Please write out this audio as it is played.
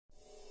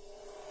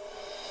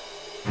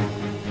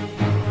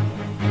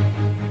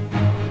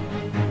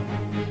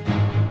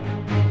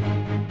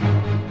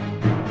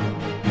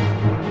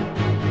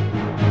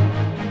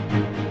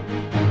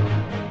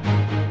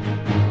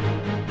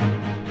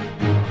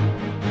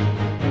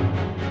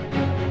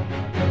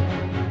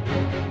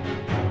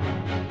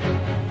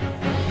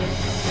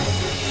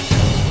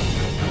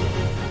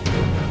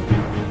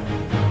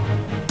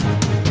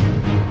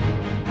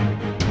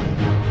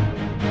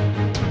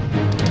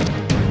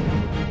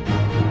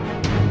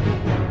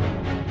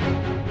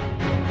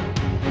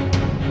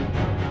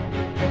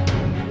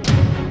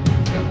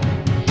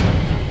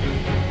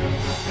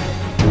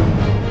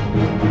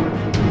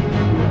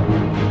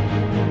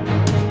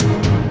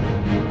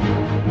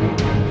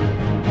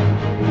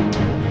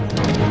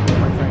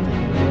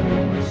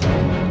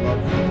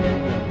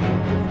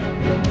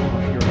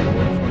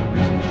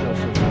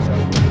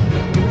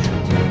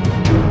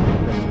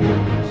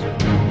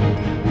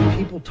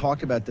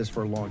talked about this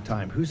for a long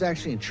time. Who's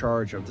actually in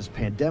charge of this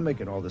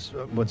pandemic and all this?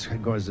 What's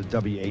going on? Is it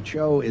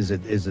WHO? Is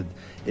it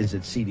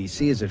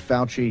CDC? Is it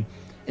Fauci?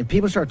 And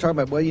people start talking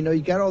about, well, you know,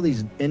 you got all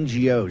these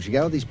NGOs, you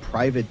got all these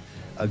private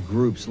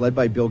groups led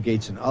by Bill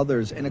Gates and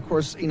others. And of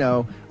course, you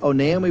know,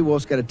 Naomi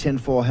Wolf's got a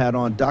tinfoil hat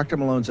on. Dr.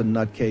 Malone's a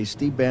nutcase.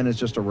 Steve Bannon's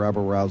just a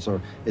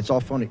rabble-rouser. It's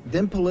all phony.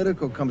 Then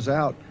Politico comes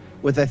out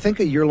with, I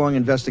think, a year-long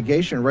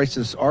investigation, writes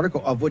this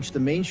article of which the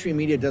mainstream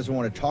media doesn't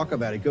want to talk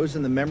about. It goes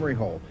in the memory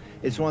hole.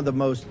 It's one of the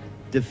most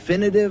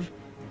definitive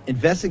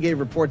investigative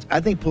reports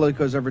I think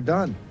Politico's ever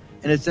done.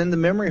 And it's in the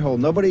memory hole.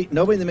 Nobody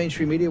in the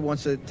mainstream media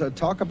wants to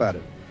talk about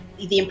it.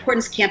 The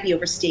importance can't be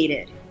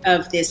overstated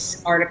of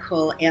this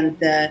article and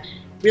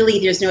really,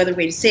 there's no other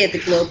way to say it, the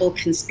global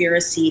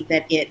conspiracy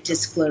that it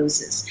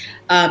discloses.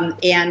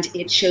 And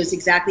it shows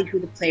exactly who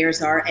the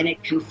players are, and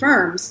it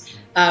confirms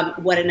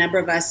what a number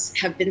of us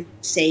have been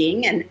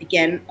saying, and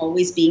again,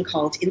 always being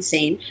called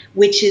insane,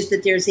 which is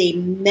that there's a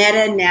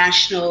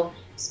meta-national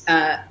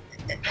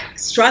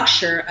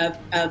structure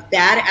of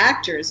bad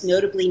actors,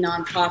 notably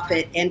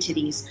nonprofit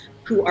entities,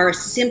 who are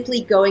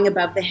simply going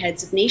above the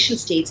heads of nation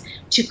states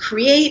to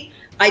create,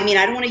 I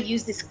don't want to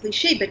use this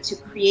cliche, but to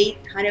create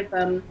kind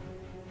of,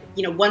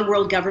 one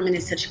world government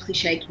is such a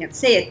cliche, I can't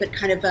say it, but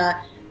kind of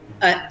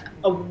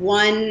a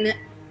one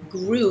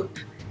group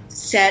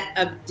set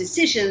of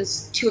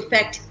decisions to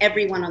affect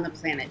everyone on the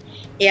planet.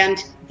 And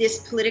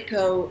this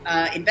Politico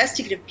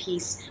investigative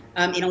piece,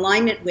 in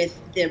alignment with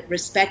the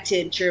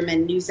respected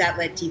German news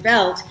outlet Die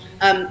Welt,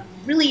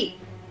 really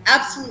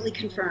absolutely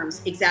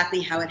confirms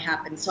exactly how it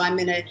happened. So I'm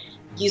going to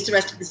use the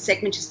rest of the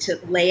segment just to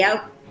lay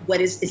out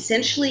what is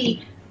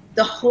essentially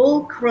the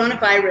whole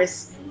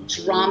coronavirus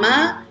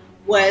drama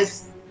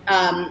was,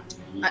 I'm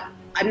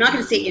not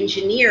going to say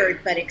engineered,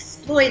 but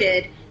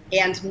exploited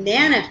and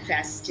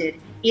manifested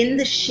in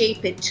the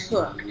shape it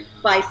took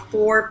by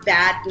 4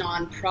 bad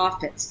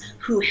nonprofits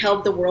who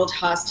held the world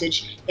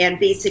hostage and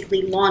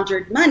basically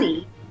laundered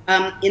money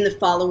in the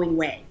following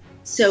way.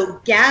 So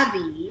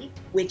Gavi,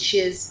 which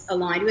is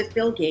aligned with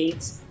Bill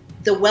Gates,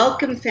 the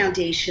Wellcome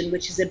Foundation,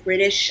 which is a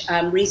British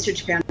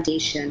research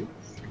foundation,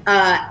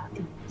 a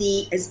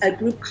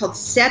group called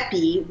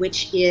CEPI,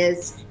 which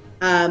is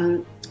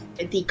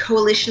the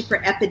Coalition for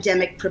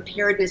Epidemic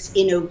Preparedness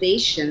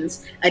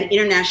Innovations, an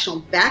international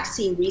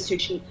vaccine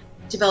research and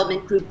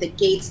development group that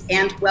Gates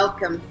and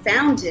Wellcome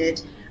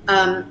founded,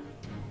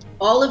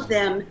 all of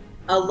them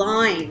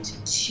aligned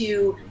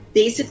to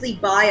basically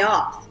buy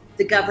off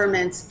the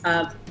governments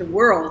of the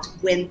world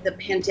when the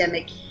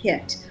pandemic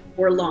hit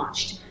or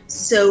launched.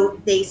 So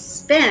they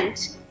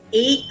spent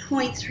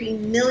 $8.3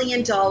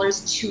 million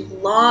to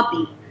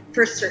lobby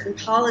for certain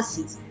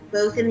policies,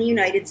 both in the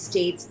United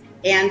States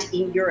and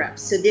in Europe.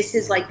 So this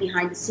is like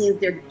behind the scenes.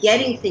 They're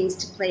getting things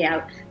to play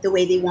out the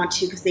way they want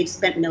to because they've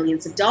spent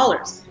millions of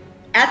dollars.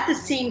 At the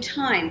same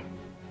time,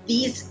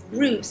 these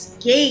groups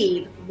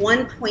gave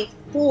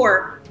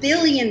 $1.4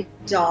 billion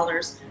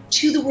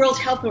to the World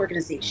Health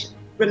Organization.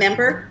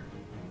 Remember?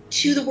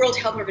 To the World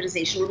Health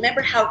Organization.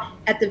 Remember how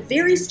at the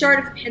very start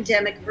of the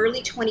pandemic,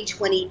 early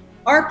 2020,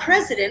 our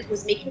president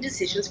was making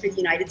decisions for the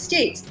United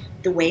States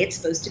the way it's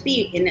supposed to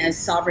be in a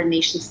sovereign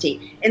nation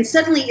state. And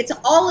suddenly it's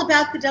all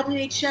about the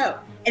WHO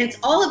and it's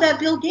all about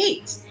Bill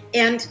Gates.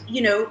 And,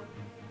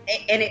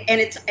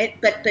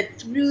 but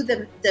through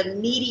the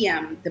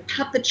medium, the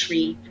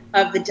puppetry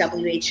of the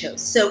WHO.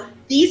 So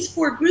these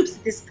 4 groups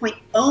at this point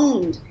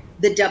owned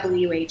the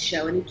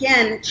WHO. And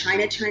again,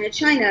 China,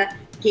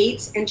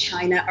 Gates and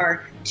China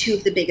are 2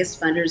 of the biggest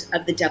funders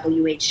of the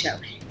WHO.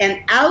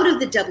 And out of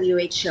the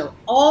WHO,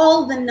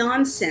 all the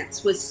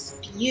nonsense was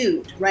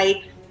spewed,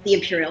 right? The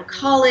Imperial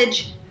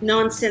College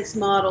nonsense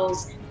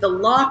models, the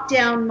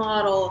lockdown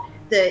model,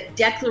 the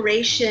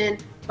declaration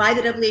by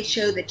the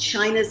WHO that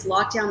China's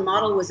lockdown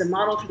model was a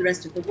model for the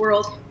rest of the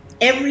world.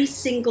 Every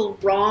single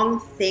wrong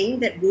thing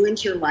that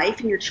ruined your life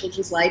and your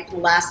children's life in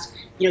the last,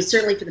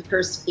 certainly for the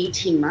first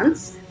 18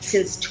 months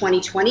since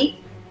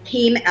 2020,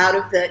 came out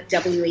of the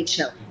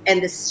WHO.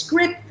 And the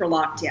script for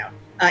lockdown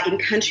in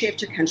country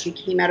after country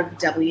came out of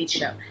the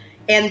WHO.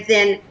 And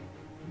then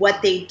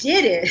what they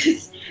did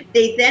is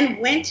they then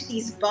went to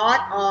these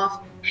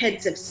bought-off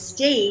heads of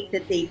state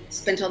that they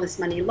spent all this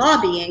money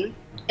lobbying,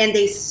 and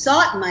they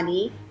sought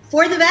money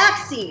for the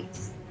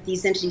vaccines.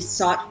 These entities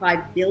sought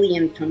 $5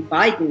 billion from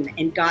Biden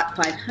and got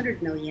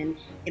 $500 million.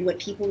 And what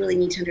people really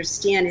need to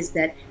understand is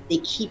that they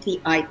keep the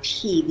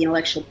IP, the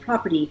intellectual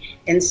property.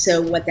 And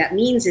so what that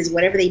means is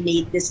whatever they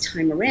made this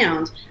time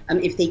around,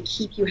 if they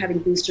keep you having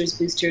boosters,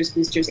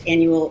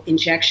 annual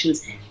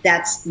injections,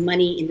 that's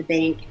money in the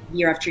bank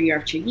year after year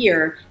after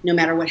year, no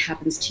matter what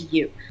happens to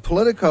you.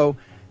 Politico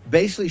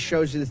basically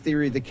shows you the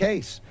theory of the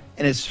case.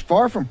 And it's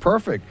far from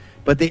perfect,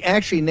 but they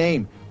actually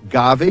name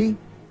Gavi,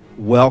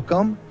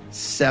 Wellcome,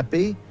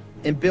 CEPI,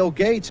 and Bill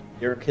Gates.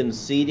 They're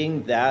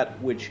conceding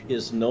that which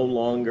is no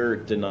longer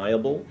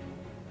deniable,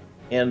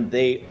 and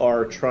they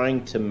are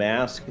trying to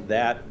mask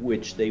that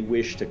which they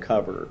wish to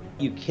cover.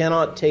 You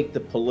cannot take the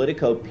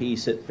Politico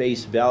piece at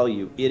face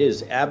value. It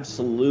is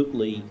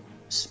absolutely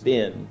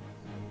spin.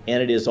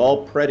 and it is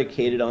all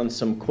predicated on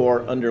some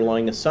core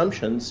underlying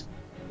assumptions.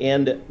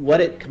 And what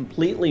it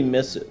completely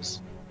misses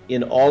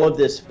in all of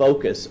this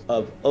focus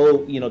of,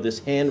 this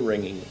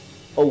hand-wringing,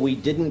 we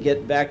didn't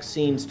get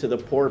vaccines to the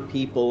poor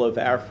people of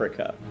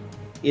Africa,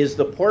 is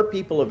the poor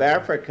people of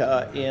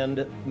Africa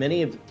and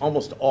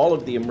almost all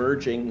of the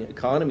emerging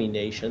economy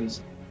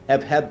nations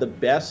have had the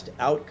best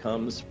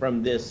outcomes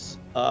from this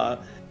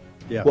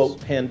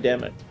quote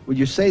pandemic. Would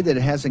you say that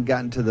it hasn't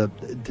gotten to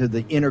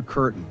the inner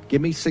curtain?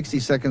 Give me 60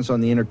 seconds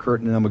on the inner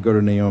curtain, and I'm gonna go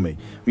to Naomi.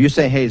 When you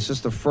say, hey, it's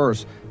just the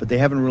first, but they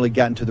haven't really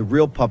gotten to the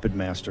real puppet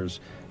masters,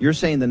 you're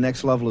saying the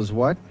next level is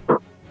what?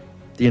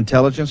 The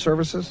intelligence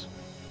services?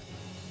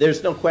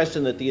 There's no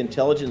question that the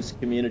intelligence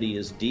community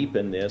is deep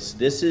in this.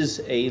 This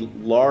is a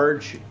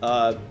large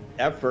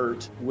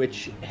effort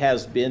which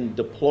has been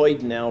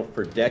deployed now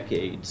for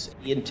decades.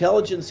 The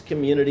intelligence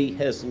community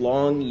has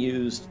long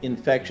used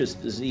infectious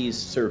disease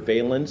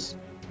surveillance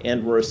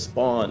and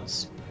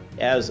response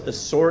as a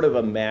sort of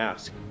a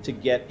mask to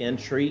get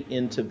entry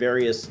into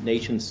various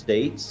nation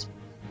states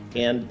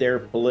and their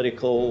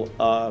political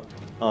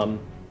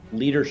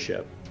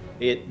leadership.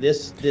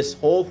 This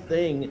whole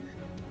thing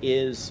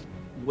is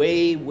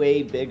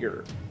way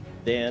bigger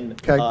than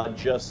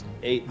just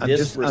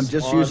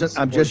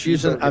I'm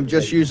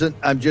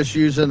just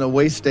using a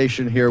way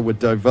station here with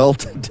Die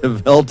Welt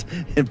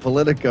and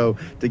Politico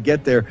to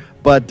get there,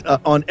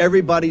 but on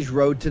everybody's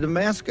road to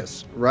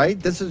Damascus,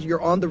 right?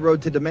 You're on the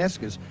road to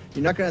Damascus.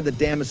 You're not going to have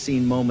the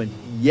Damascene moment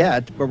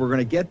yet, but we're going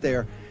to get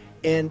there,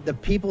 and the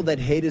people that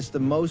hate us the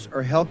most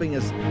are helping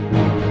us.